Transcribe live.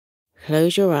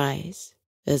close your eyes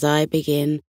as I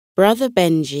begin Brother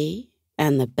Benji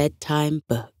and the Bedtime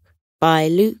Book by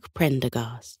Luke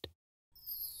Prendergast.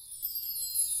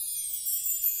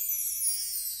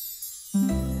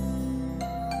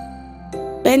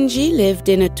 Benji lived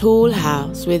in a tall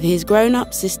house with his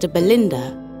grown-up sister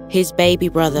Belinda, his baby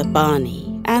brother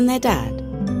Barney, and their dad.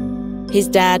 His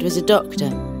dad was a doctor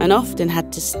and often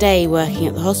had to stay working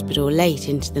at the hospital late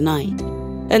into the night.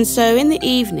 And so in the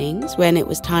evenings, when it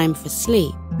was time for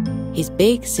sleep, his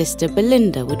big sister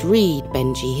Belinda would read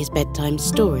Benji his bedtime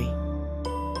story.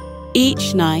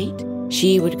 Each night,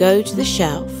 she would go to the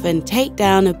shelf and take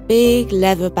down a big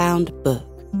leather-bound book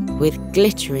with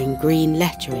glittering green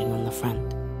lettering on the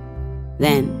front.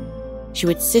 Then, she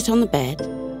would sit on the bed,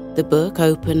 the book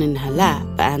open in her lap,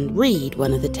 and read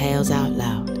one of the tales out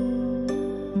loud.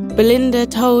 Belinda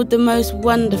told the most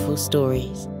wonderful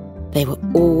stories. They were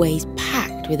always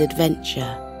packed with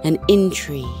adventure and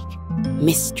intrigue,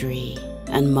 mystery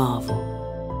and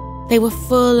marvel. They were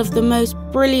full of the most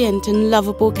brilliant and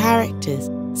lovable characters,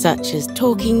 such as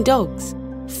talking dogs,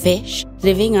 fish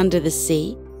living under the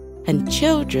sea, and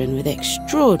children with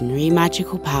extraordinary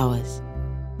magical powers.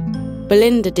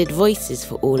 Belinda did voices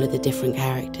for all of the different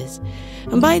characters,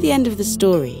 and by the end of the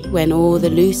story, when all the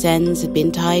loose ends had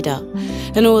been tied up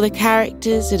and all the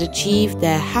characters had achieved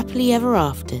their happily ever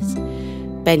afters,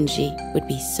 Benji would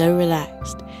be so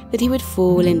relaxed that he would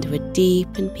fall into a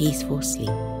deep and peaceful sleep.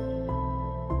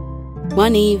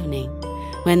 One evening,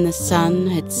 when the sun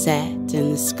had set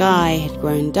and the sky had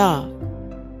grown dark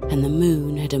and the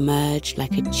moon had emerged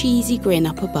like a cheesy grin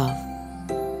up above,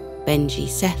 Benji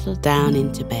settled down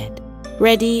into bed,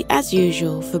 ready as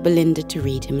usual for Belinda to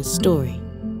read him a story.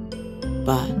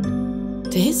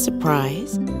 But, to his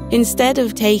surprise, instead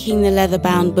of taking the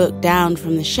leather-bound book down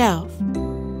from the shelf,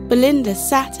 Belinda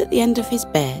sat at the end of his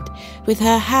bed with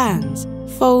her hands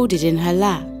folded in her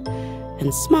lap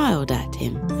and smiled at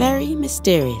him very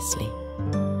mysteriously.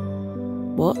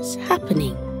 "What's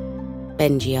happening?"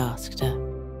 Benji asked her.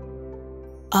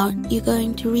 "Aren't you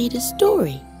going to read a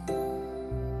story?"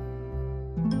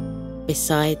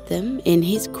 Beside them, in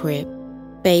his crib,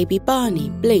 baby Barney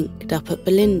blinked up at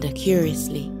Belinda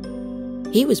curiously.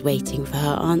 He was waiting for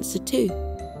her answer too.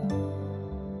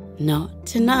 "Not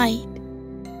tonight,"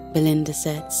 Belinda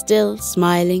said, still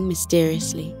smiling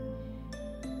mysteriously.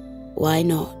 "Why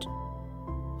not?"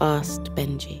 asked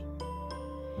Benji.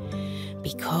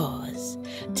 "Because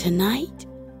tonight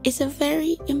is a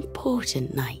very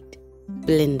important night,"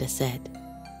 Belinda said.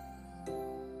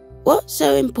 "What's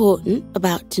so important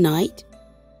about tonight?"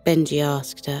 Benji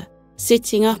asked her,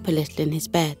 sitting up a little in his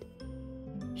bed.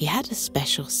 He had a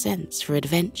special sense for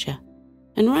adventure,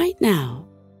 and right now,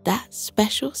 that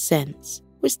special sense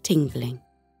was tingling.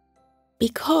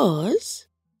 "Because,"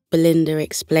 Belinda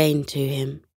explained to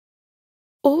him,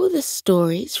 "all the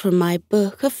stories from my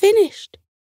book are finished.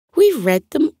 We've read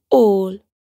them all,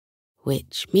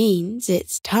 which means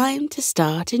it's time to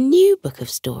start a new book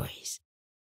of stories.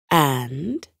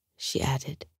 And," she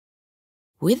added,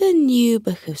 "with a new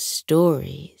book of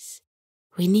stories,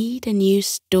 we need a new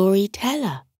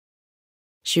storyteller."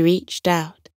 She reached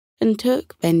out and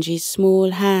took Benji's small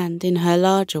hand in her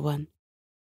larger one.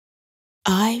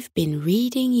 "I've been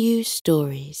reading you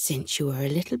stories since you were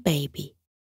a little baby.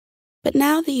 But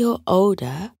now that you're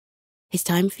older, it's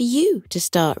time for you to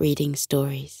start reading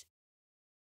stories.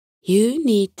 You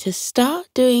need to start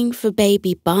doing for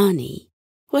baby Barney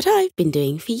what I've been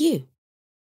doing for you.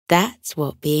 That's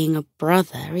what being a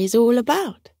brother is all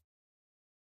about."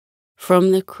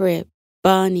 From the crib,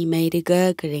 Barney made a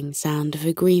gurgling sound of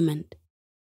agreement.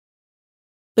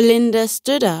 Belinda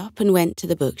stood up and went to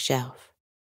the bookshelf.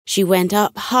 She went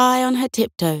up high on her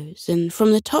tiptoes, and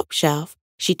from the top shelf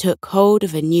she took hold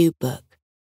of a new book,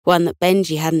 one that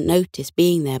Benji hadn't noticed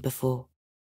being there before.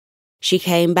 She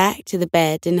came back to the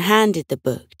bed and handed the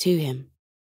book to him.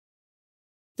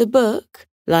 The book,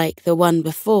 like the one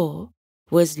before,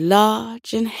 was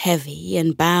large and heavy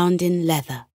and bound in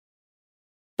leather.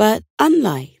 But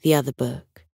unlike the other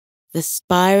book, the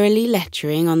spirally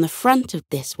lettering on the front of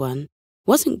this one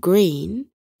wasn't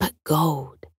green, but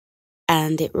gold,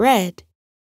 and it read,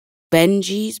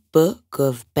 "Benji's Book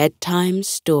of Bedtime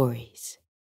Stories."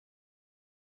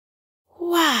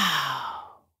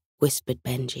 "Wow," whispered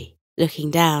Benji,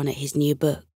 looking down at his new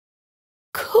book.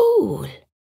 "Cool."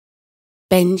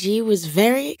 Benji was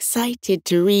very excited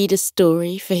to read a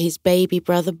story for his baby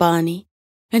brother Barney,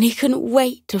 and he couldn't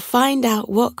wait to find out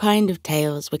what kind of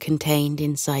tales were contained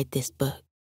inside this book.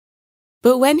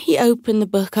 But when he opened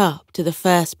the book up to the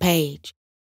first page,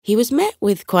 he was met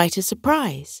with quite a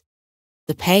surprise.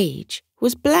 The page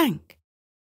was blank.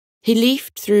 He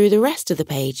leafed through the rest of the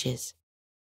pages,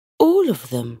 all of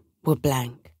them were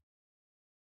blank.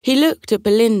 He looked at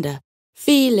Belinda,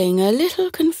 feeling a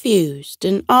little confused,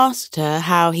 and asked her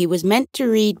how he was meant to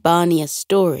read Barney a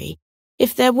story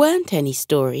if there weren't any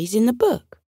stories in the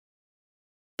book.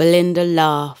 Belinda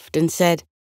laughed and said,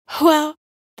 "Well,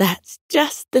 that's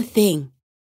just the thing.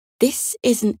 This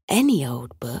isn't any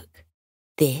old book.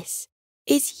 This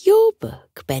is your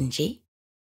book, Benji.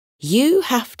 You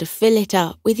have to fill it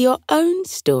up with your own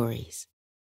stories."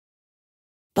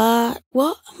 "But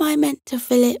what am I meant to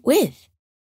fill it with?"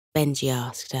 Benji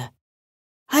asked her.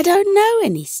 "I don't know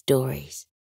any stories."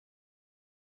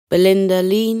 Belinda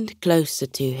leaned closer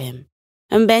to him,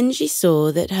 and Benji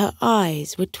saw that her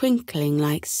eyes were twinkling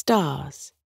like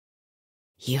stars.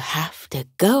 "You have to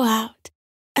go out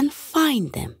and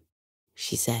find them,"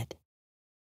 she said.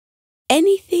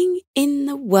 "Anything in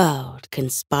the world can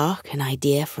spark an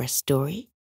idea for a story.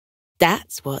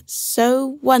 That's what's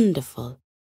so wonderful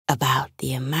about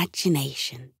the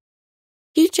imagination.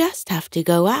 You just have to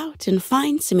go out and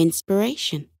find some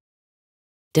inspiration.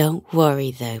 Don't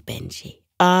worry though, Benji,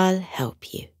 I'll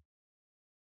help you."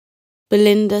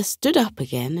 Belinda stood up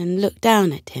again and looked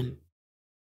down at him.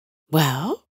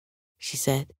 "Well," she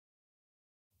said,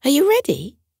 "are you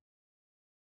ready?"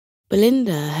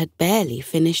 Belinda had barely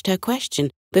finished her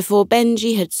question before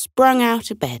Benji had sprung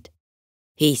out of bed.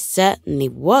 He certainly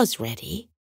was ready.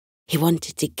 He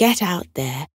wanted to get out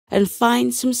there and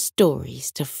find some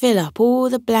stories to fill up all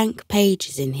the blank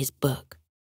pages in his book.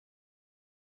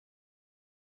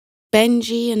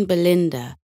 Benji and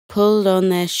Belinda pulled on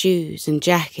their shoes and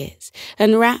jackets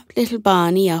and wrapped little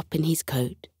Barney up in his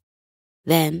coat.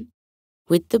 Then,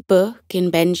 with the book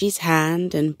in Benji's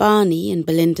hand and Barney in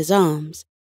Belinda's arms,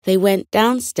 they went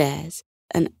downstairs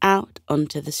and out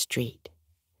onto the street.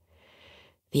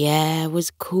 The air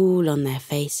was cool on their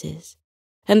faces,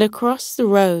 and across the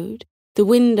road the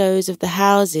windows of the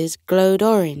houses glowed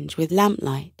orange with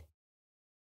lamplight.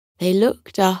 They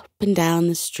looked up and down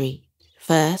the street,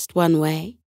 first one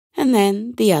way and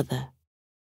then the other.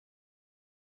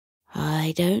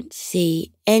 "I don't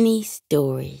see any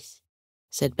stories,"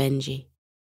 said Benji.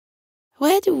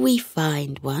 "Where do we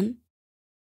find one?"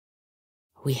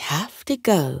 "We have to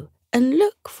go and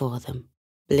look for them,"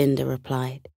 Belinda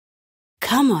replied.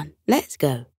 "Come on, let's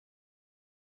go."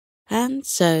 And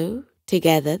so,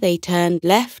 together they turned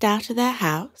left out of their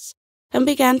house and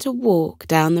began to walk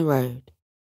down the road.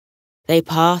 They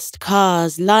passed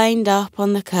cars lined up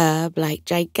on the curb like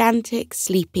gigantic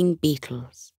sleeping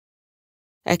beetles.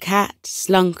 A cat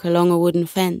slunk along a wooden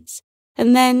fence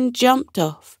and then jumped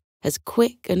off as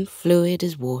quick and fluid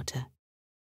as water.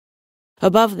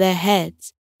 Above their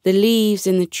heads, the leaves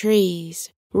in the trees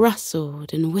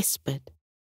rustled and whispered.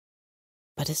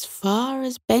 But as far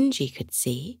as Benji could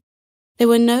see, there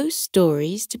were no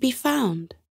stories to be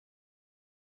found.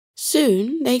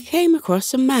 Soon they came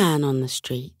across a man on the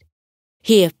street.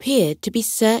 He appeared to be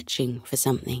searching for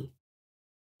something.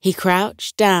 He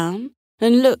crouched down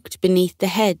and looked beneath the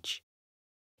hedge.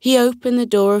 He opened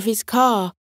the door of his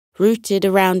car, rooted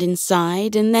around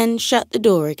inside, and then shut the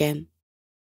door again.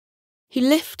 He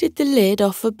lifted the lid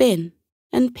off a bin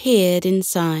and peered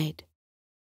inside,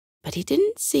 but he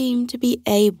didn't seem to be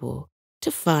able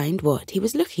to find what he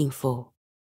was looking for.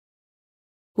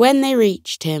 When they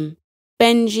reached him,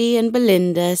 Benji and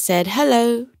Belinda said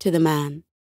hello to the man.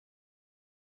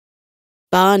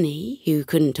 Barney, who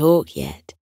couldn't talk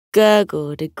yet,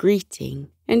 gurgled a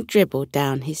greeting and dribbled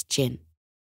down his chin.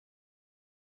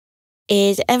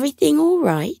 "Is everything all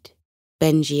right?"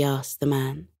 Benji asked the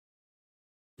man.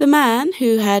 The man,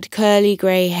 who had curly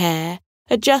grey hair,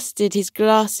 adjusted his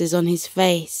glasses on his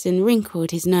face and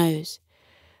wrinkled his nose.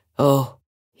 "Oh,"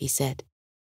 he said,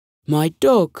 "my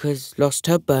dog has lost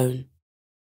her bone."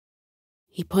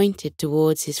 He pointed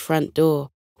towards his front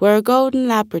door, where a golden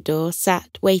Labrador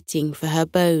sat waiting for her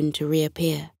bone to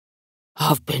reappear.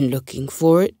 "I've been looking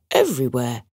for it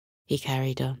everywhere," he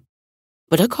carried on,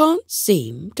 "but I can't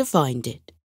seem to find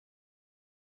it."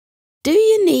 "Do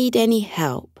you need any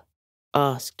help?"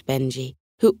 asked Benji,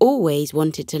 who always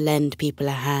wanted to lend people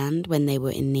a hand when they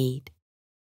were in need.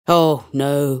 "Oh,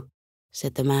 no,"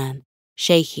 said the man,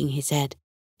 shaking his head.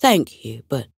 "Thank you,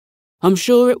 but I'm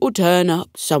sure it will turn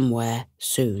up somewhere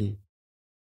soon."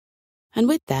 And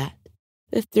with that,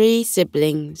 the three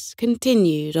siblings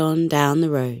continued on down the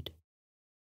road.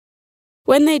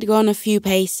 When they'd gone a few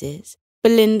paces,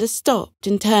 Belinda stopped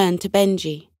and turned to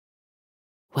Benji.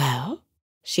 "Well,"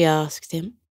 she asked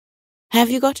him, "have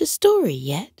you got a story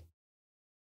yet?"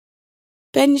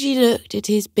 Benji looked at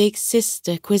his big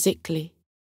sister quizzically.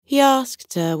 He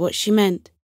asked her what she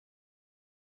meant.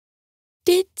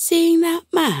 "Did seeing that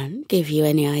man give you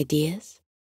any ideas?"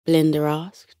 Belinda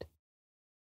asked.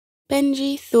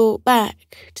 Benji thought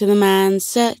back to the man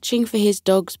searching for his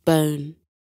dog's bone,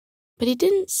 but he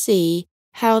didn't see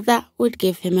how that would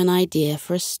give him an idea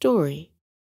for a story.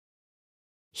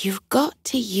 "You've got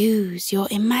to use your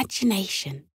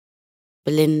imagination,"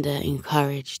 Belinda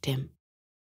encouraged him.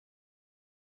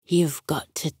 "You've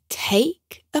got to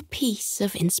take a piece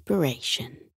of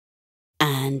inspiration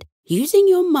and, using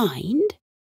your mind,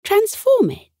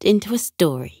 transform it into a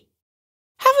story.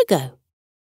 Have a go,"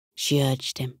 she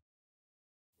urged him.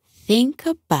 "Think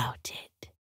about it.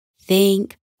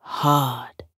 Think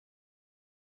hard."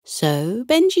 So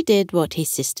Benji did what his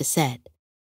sister said.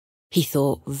 He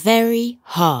thought very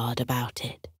hard about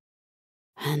it.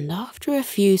 And after a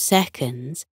few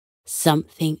seconds,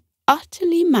 something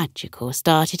utterly magical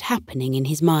started happening in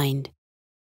his mind.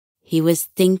 He was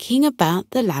thinking about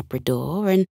the Labrador,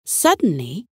 and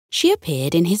suddenly she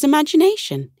appeared in his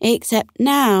imagination, except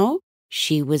now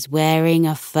she was wearing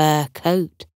a fur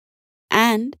coat.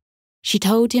 And she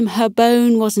told him her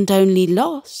bone wasn't only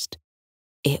lost,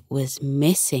 it was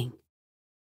missing.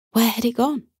 Where had it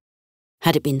gone?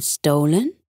 Had it been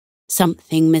stolen?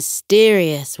 Something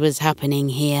mysterious was happening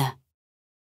here.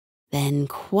 Then,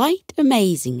 quite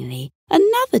amazingly,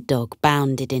 another dog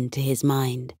bounded into his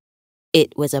mind.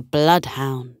 It was a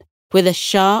bloodhound with a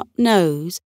sharp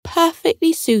nose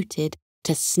perfectly suited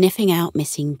to sniffing out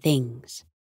missing things.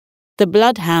 The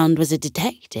bloodhound was a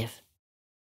detective.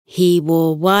 He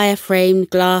wore wire-framed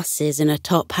glasses and a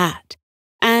top hat,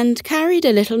 and carried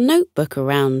a little notebook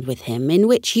around with him in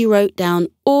which he wrote down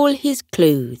all his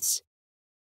clues.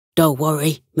 "Don't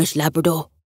worry, Miss Labrador,"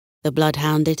 the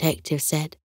bloodhound detective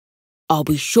said. "I'll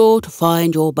be sure to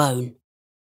find your bone."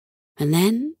 And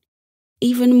then,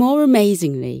 even more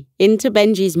amazingly, into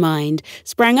Benji's mind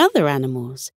sprang other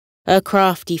animals: a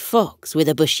crafty fox with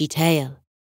a bushy tail,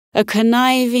 a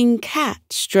conniving cat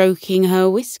stroking her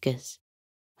whiskers,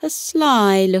 a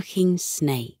sly-looking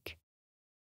snake.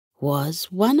 Was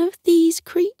one of these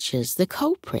creatures the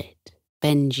culprit?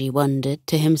 Benji wondered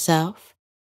to himself.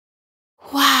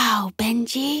 "Wow,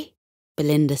 Benji,"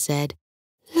 Belinda said.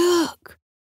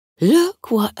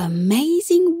 Look what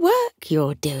amazing work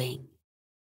you're doing."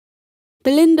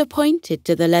 Belinda pointed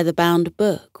to the leather-bound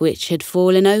book which had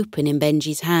fallen open in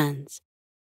Benji's hands,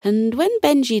 and when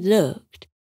Benji looked,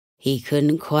 he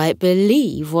couldn't quite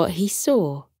believe what he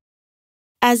saw.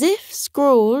 As if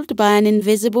scrawled by an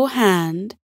invisible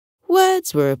hand,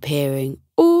 words were appearing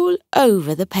all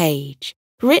over the page,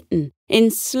 written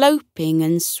in sloping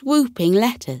and swooping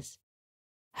letters.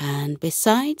 And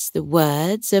besides the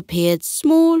words appeared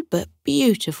small but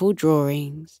beautiful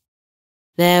drawings.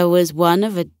 There was one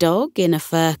of a dog in a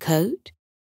fur coat,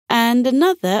 and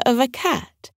another of a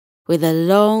cat with a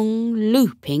long,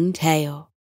 looping tail.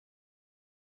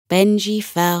 Benji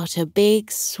felt a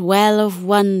big swell of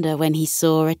wonder when he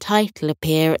saw a title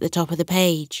appear at the top of the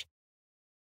page: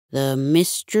 "The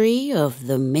Mystery of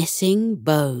the Missing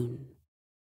Bone."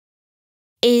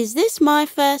 "Is this my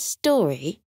first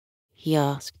story?" he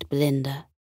asked Belinda.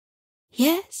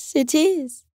 "Yes, it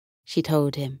is," she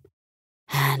told him.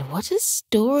 "And what a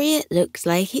story it looks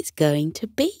like it's going to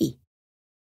be.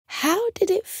 How did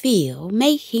it feel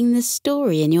making the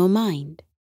story in your mind?"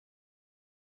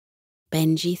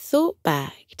 Benji thought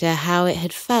back to how it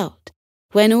had felt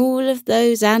when all of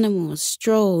those animals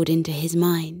strolled into his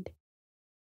mind.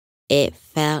 "It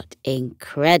felt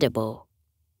incredible,"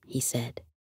 he said.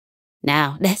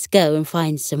 "Now let's go and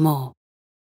find some more."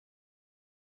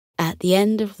 At the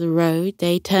end of the road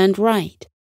they turned right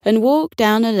and walked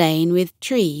down a lane with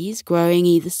trees growing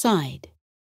either side.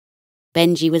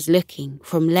 Benji was looking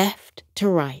from left to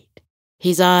right,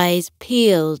 his eyes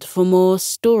peeled for more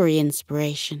story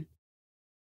inspiration.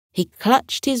 He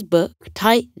clutched his book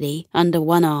tightly under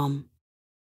one arm.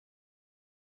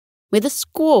 With a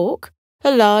squawk,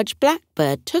 a large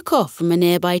blackbird took off from a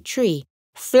nearby tree,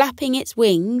 flapping its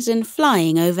wings and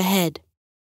flying overhead.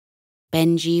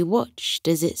 Benji watched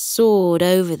as it soared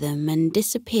over them and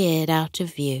disappeared out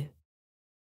of view.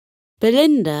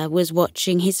 Belinda was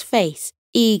watching his face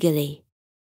eagerly.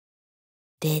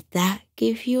 "Did that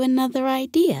give you another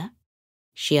idea?"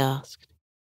 she asked.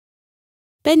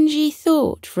 Benji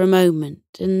thought for a moment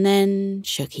and then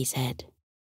shook his head.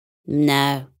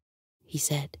 "No," he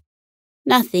said.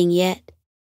 "Nothing yet."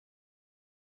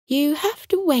 "You have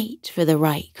to wait for the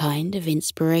right kind of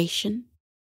inspiration,"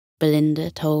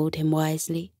 Belinda told him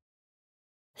wisely.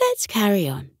 "Let's carry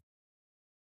on."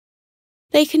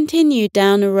 They continued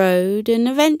down a road and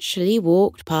eventually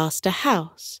walked past a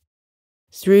house.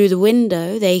 Through the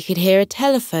window they could hear a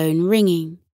telephone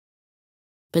ringing.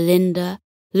 Belinda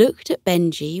looked at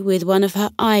Benji with one of her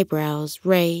eyebrows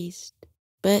raised,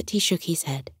 but he shook his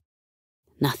head.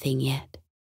 nothing yet.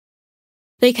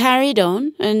 They carried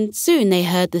on, and soon they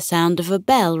heard the sound of a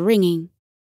bell ringing.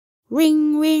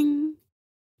 Ring, ring.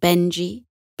 Benji,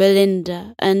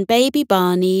 Belinda, and baby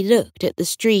Barney looked at the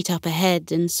street up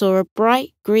ahead and saw a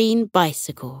bright green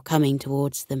bicycle coming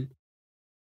towards them.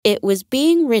 It was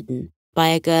being ridden by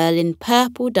a girl in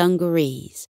purple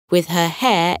dungarees, with her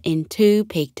hair in 2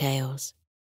 pigtails.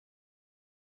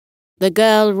 The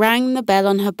girl rang the bell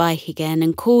on her bike again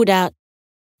and called out,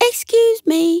 "Excuse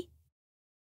me."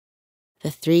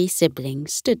 The 3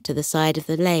 siblings stood to the side of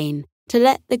the lane to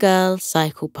let the girl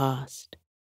cycle past.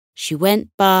 She went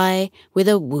by with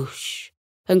a whoosh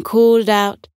and called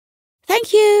out,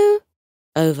 "Thank you,"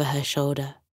 over her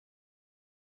shoulder.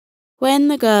 When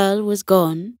the girl was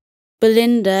gone,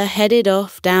 Belinda headed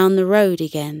off down the road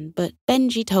again, but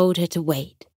Benji told her to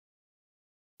wait.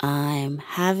 "I'm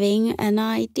having an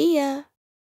idea,"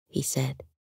 he said.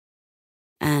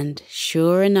 And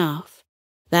sure enough,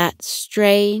 that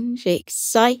strange,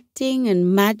 exciting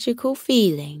and magical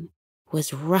feeling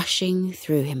was rushing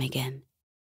through him again.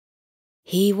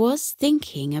 He was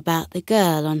thinking about the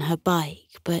girl on her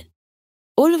bike, but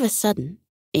all of a sudden,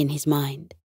 in his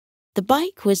mind, the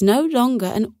bike was no longer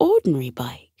an ordinary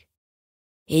bike.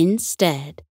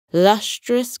 Instead,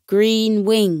 lustrous green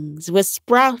wings were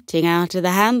sprouting out of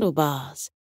the handlebars,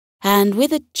 and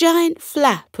with a giant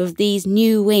flap of these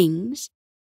new wings,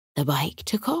 the bike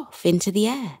took off into the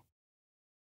air.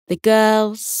 The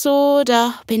girl soared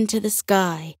up into the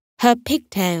sky, her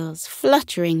pigtails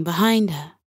fluttering behind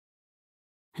her.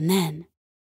 And then,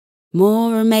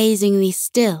 more amazingly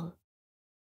still,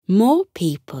 more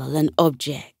people and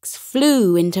objects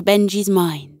flew into Benji's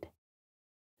mind.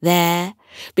 There,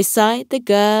 beside the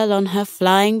girl on her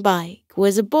flying bike,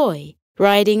 was a boy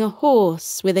riding a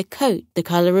horse with a coat the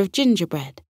colour of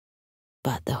gingerbread.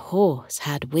 But the horse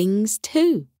had wings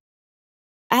too.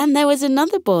 And there was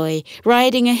another boy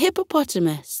riding a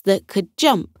hippopotamus that could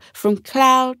jump from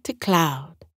cloud to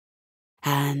cloud.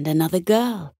 And another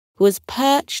girl was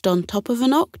perched on top of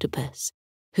an octopus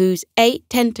whose 8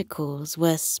 tentacles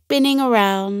were spinning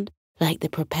around like the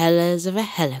propellers of a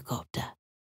helicopter,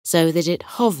 so that it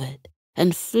hovered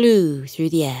and flew through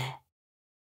the air.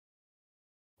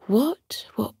 What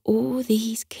were all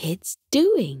these kids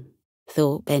doing?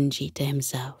 Thought Benji to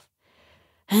himself.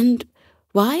 And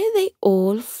why are they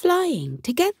all flying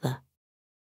together?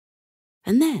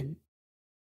 And then,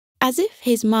 as if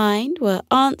his mind were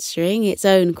answering its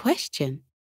own question,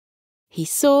 he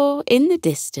saw in the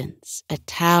distance a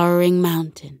towering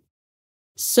mountain,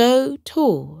 so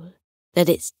tall that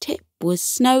its tip was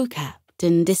snow-capped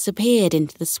and disappeared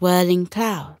into the swirling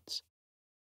clouds.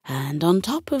 And on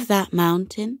top of that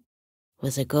mountain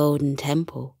was a golden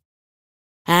temple,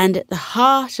 and at the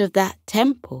heart of that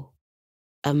temple,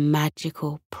 a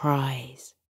magical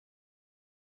prize.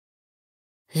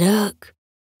 "Look,"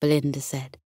 Belinda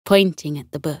said, pointing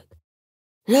at the book.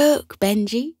 "Look,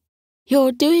 Benji,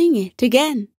 you're doing it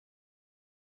again."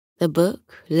 The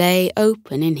book lay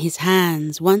open in his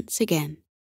hands once again,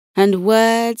 and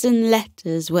words and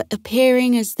letters were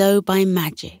appearing as though by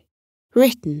magic,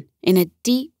 written in a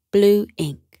deep blue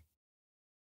ink.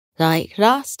 Like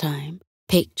last time,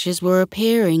 pictures were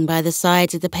appearing by the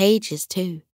sides of the pages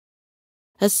too.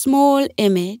 A small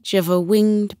image of a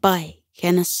winged bike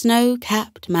and a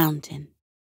snow-capped mountain.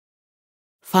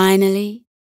 Finally,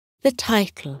 the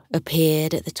title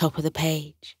appeared at the top of the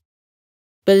page.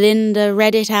 Belinda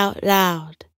read it out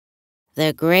loud.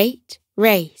 "The Great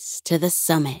Race to the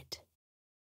Summit."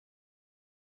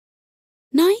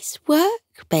 "Nice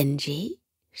work, Benji,"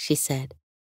 she said.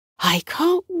 "I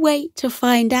can't wait to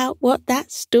find out what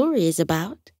that story is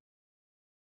about."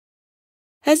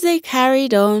 As they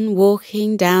carried on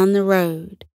walking down the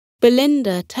road,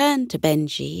 Belinda turned to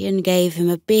Benji and gave him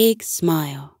a big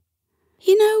smile.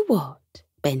 "You know what,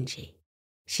 Benji?"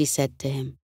 she said to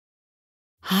him.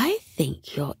 "I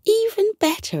think you're even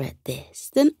better at this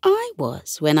than I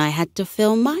was when I had to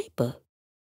film my book.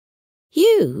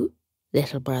 You,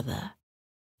 little brother,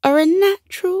 are a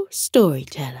natural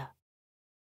storyteller.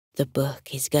 The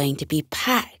book is going to be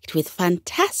packed with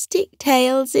fantastic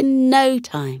tales in no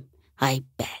time, I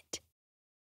bet."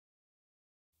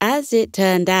 As it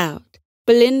turned out,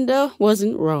 Belinda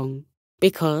wasn't wrong,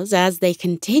 because as they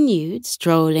continued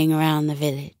strolling around the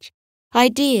village,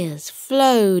 ideas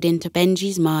flowed into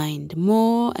Benji's mind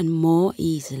more and more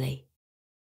easily.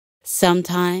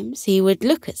 Sometimes he would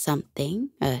look at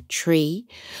something, a tree,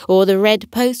 or the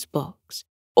red postbox,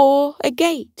 or a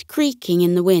gate creaking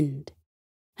in the wind,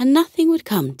 and nothing would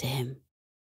come to him.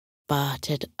 But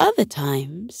at other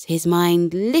times his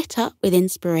mind lit up with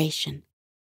inspiration,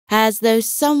 as though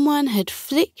someone had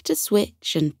flicked a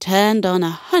switch and turned on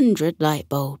 100 light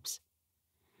bulbs.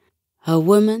 A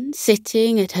woman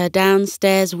sitting at her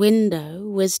downstairs window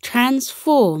was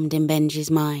transformed in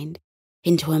Benji's mind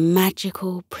into a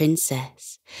magical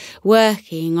princess,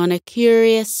 working on a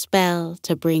curious spell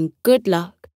to bring good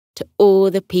luck to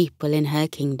all the people in her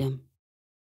kingdom.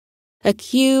 A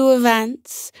queue of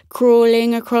ants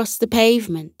crawling across the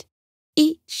pavement,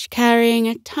 each carrying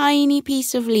a tiny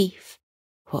piece of leaf,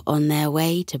 were on their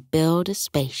way to build a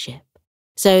spaceship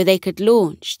so they could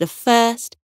launch the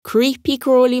first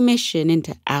creepy-crawly mission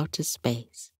into outer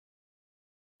space.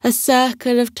 A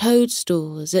circle of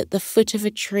toadstools at the foot of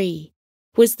a tree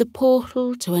was the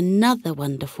portal to another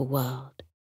wonderful world,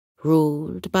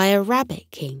 ruled by a rabbit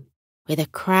king with a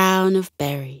crown of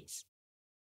berries.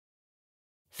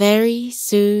 Very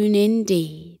soon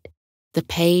indeed, the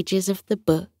pages of the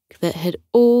book that had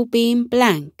all been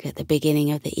blank at the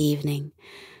beginning of the evening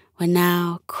were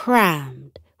now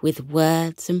crammed with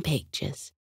words and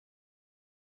pictures.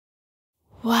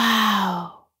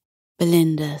 "Wow,"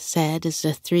 Belinda said as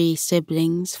the 3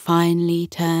 siblings finally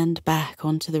turned back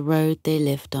onto the road they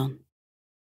lived on.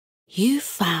 "You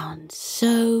found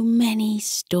so many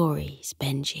stories,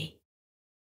 Benji.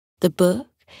 The book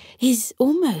is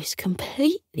almost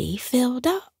completely filled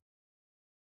up.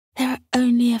 There are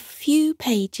only a few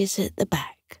pages at the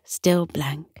back, still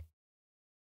blank.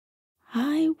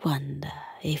 I wonder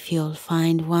if you'll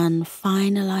find one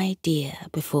final idea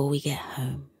before we get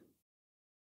home."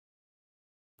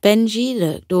 Benji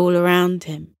looked all around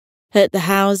him, at the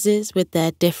houses with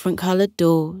their different-coloured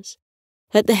doors,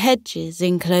 at the hedges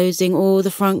enclosing all the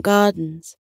front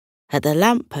gardens, at the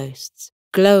lampposts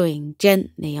glowing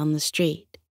gently on the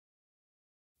street.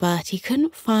 But he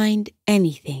couldn't find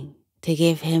anything to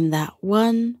give him that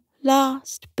one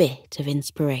last bit of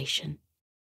inspiration.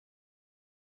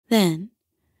 Then,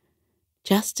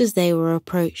 just as they were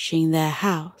approaching their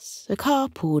house, a car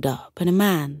pulled up and a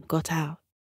man got out.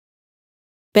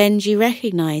 Benji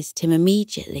recognized him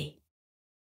immediately.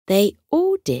 They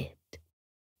all did.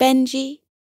 Benji,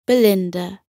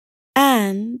 Belinda,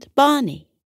 and Barney.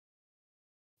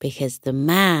 Because the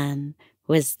man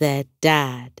was their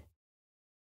dad.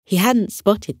 He hadn't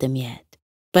spotted them yet,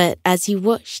 but as he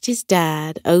watched his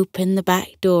dad open the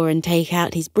back door and take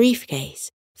out his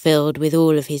briefcase, filled with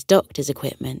all of his doctor's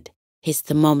equipment, his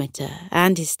thermometer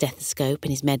and his stethoscope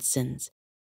and his medicines,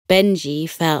 Benji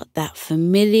felt that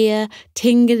familiar,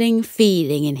 tingling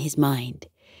feeling in his mind.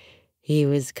 He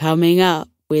was coming up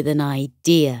with an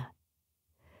idea.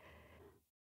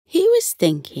 He was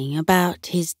thinking about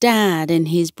his dad and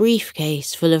his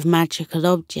briefcase full of magical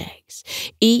objects,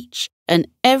 each and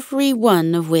every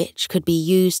one of which could be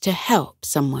used to help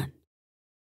someone.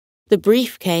 The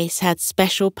briefcase had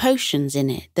special potions in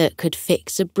it that could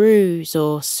fix a bruise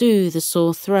or soothe a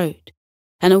sore throat,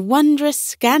 and a wondrous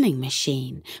scanning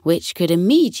machine which could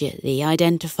immediately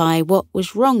identify what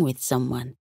was wrong with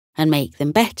someone and make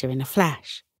them better in a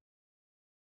flash.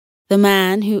 The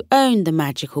man who owned the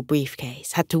magical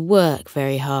briefcase had to work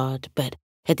very hard, but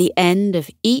at the end of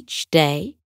each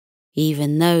day,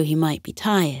 even though he might be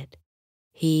tired,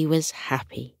 he was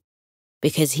happy,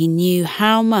 because he knew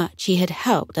how much he had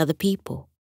helped other people.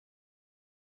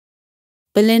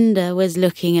 Belinda was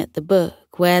looking at the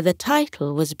book where the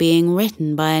title was being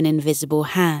written by an invisible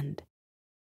hand.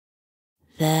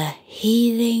 "The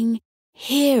Healing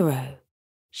Hero,"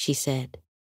 she said.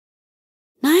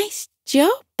 "Nice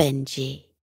job, Benji.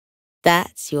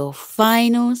 That's your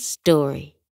final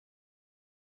story."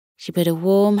 She put a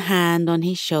warm hand on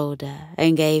his shoulder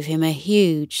and gave him a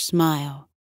huge smile.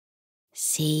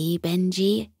 "See,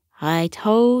 Benji, I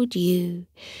told you.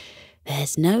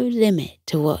 There's no limit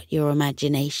to what your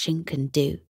imagination can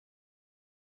do."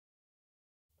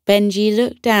 Benji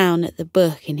looked down at the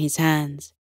book in his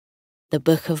hands, the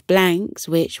book of blanks,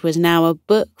 which was now a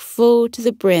book full to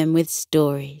the brim with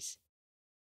stories.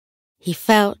 He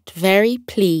felt very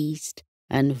pleased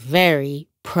and very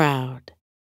proud.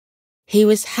 He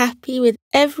was happy with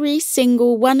every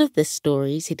single one of the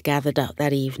stories he'd gathered up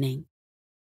that evening.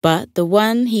 But the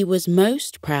one he was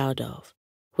most proud of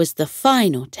was the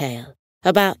final tale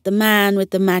about the man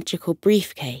with the magical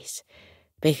briefcase,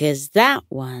 because that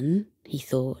one, he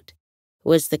thought,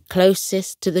 was the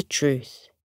closest to the truth.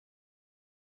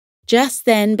 Just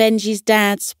then Benji's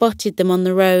dad spotted them on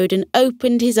the road and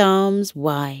opened his arms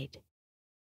wide.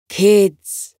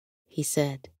 "Kids," he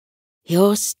said,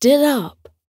 "you're still up."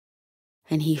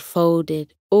 And he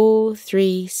folded all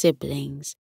 3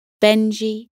 siblings,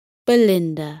 Benji,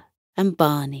 Belinda, and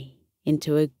Barney,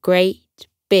 into a great,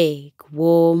 big,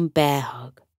 warm bear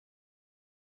hug.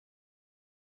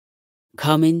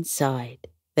 "Come inside,"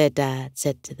 their dad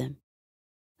said to them.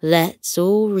 Let's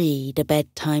all read a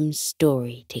bedtime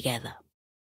story together.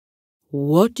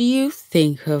 What do you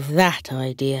think of that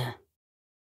idea?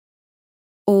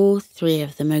 All three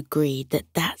of them agreed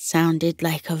that that sounded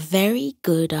like a very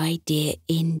good idea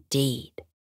indeed.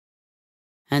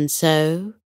 And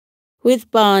so, with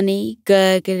Barney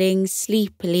gurgling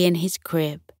sleepily in his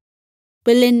crib,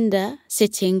 Belinda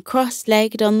sitting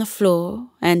cross-legged on the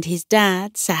floor and his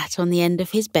dad sat on the end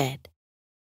of his bed,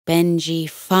 Benji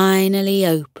finally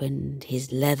opened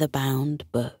his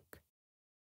leather-bound book.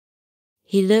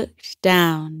 He looked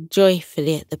down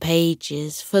joyfully at the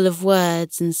pages full of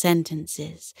words and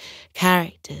sentences,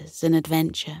 characters and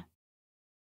adventure.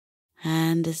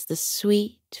 And as the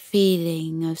sweet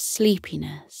feeling of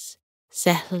sleepiness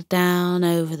settled down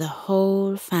over the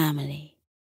whole family,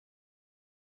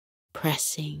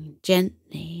 pressing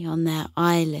gently on their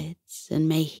eyelids and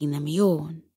making them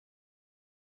yawn,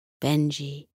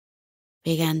 Benji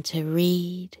began to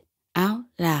read out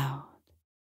loud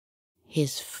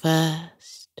his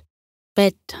first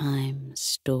bedtime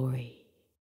story.